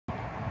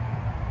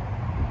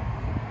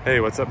Hey,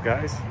 what's up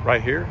guys?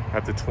 Right here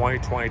at the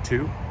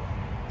 2022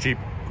 Jeep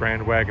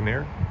Grand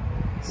Wagoneer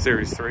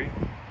Series 3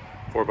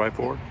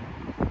 4x4.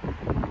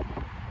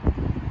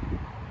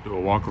 Do a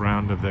walk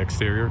around of the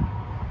exterior.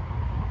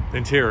 The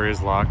interior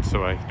is locked,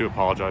 so I do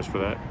apologize for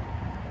that.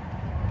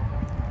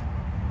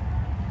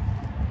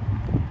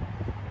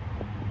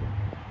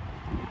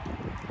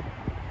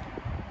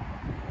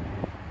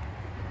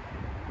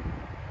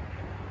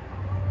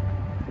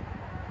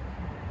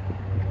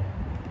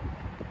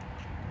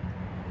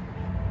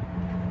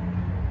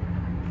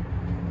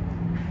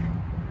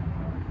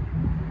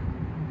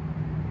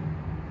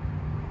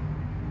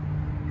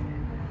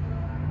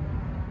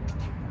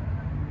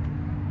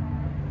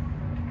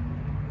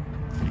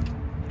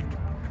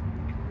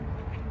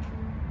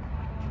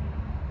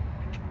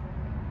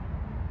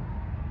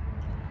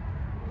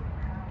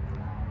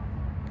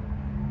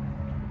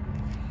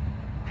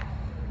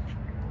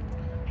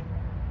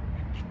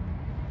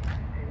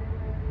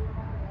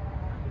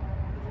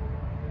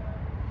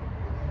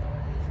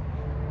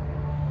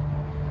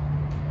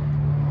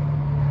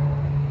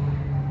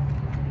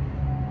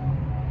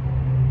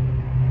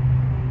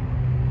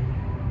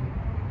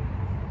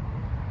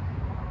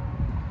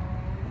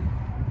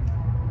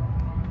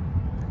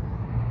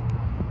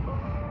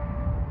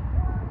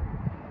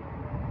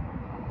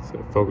 So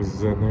it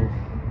focuses in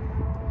there.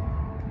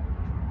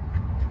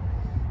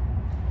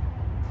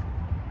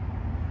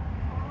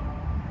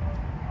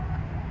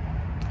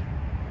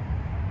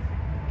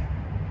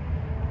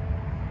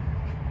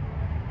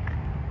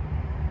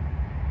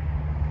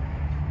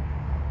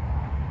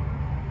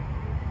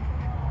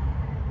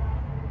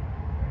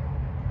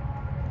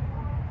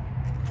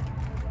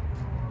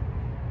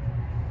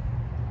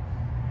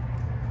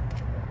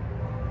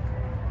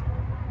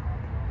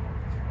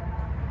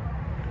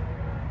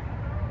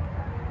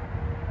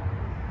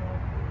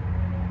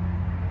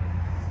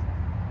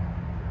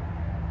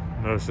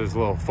 Notice there's a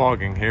little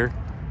fogging here,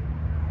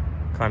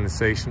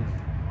 condensation.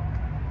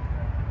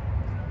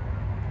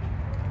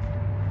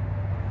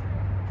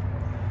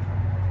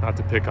 Not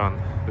to pick on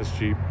this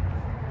Jeep,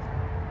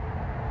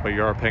 but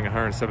you are paying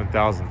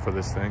 $107,000 for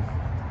this thing.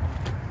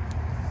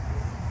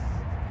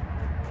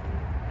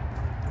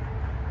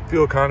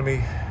 Fuel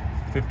economy,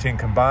 15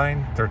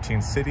 combined,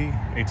 13 city,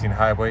 18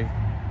 highway,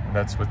 and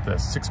that's with the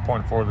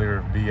 6.4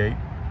 liter V8.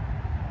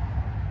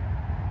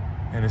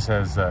 And this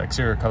has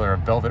exterior color of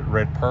velvet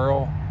red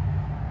pearl,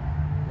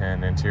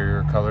 and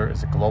interior color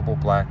is a global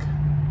black.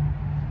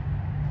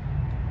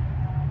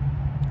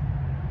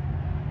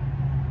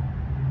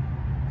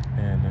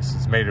 And this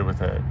is mated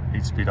with a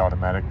 8-speed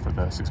automatic for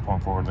the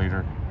 6.4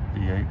 liter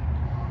V8.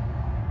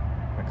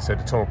 Like I said,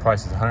 the total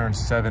price is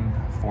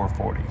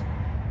 $107,440.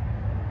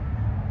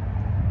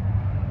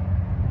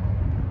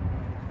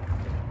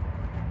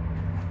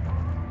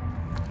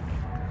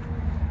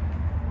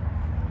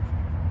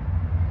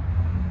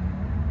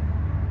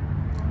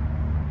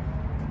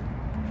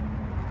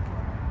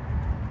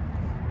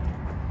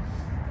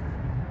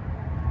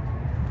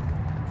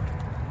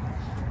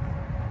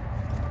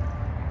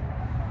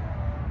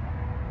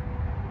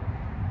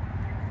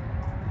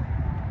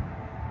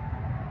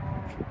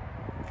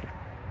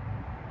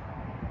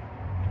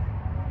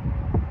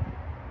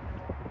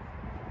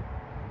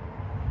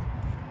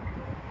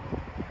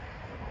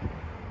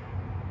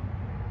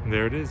 And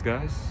there it is,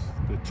 guys,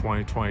 the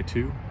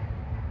 2022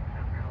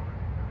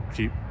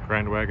 Jeep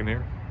Grand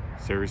Wagoneer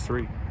Series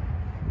 3.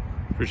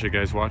 Appreciate you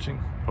guys watching.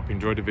 Hope you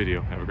enjoyed the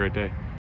video. Have a great day.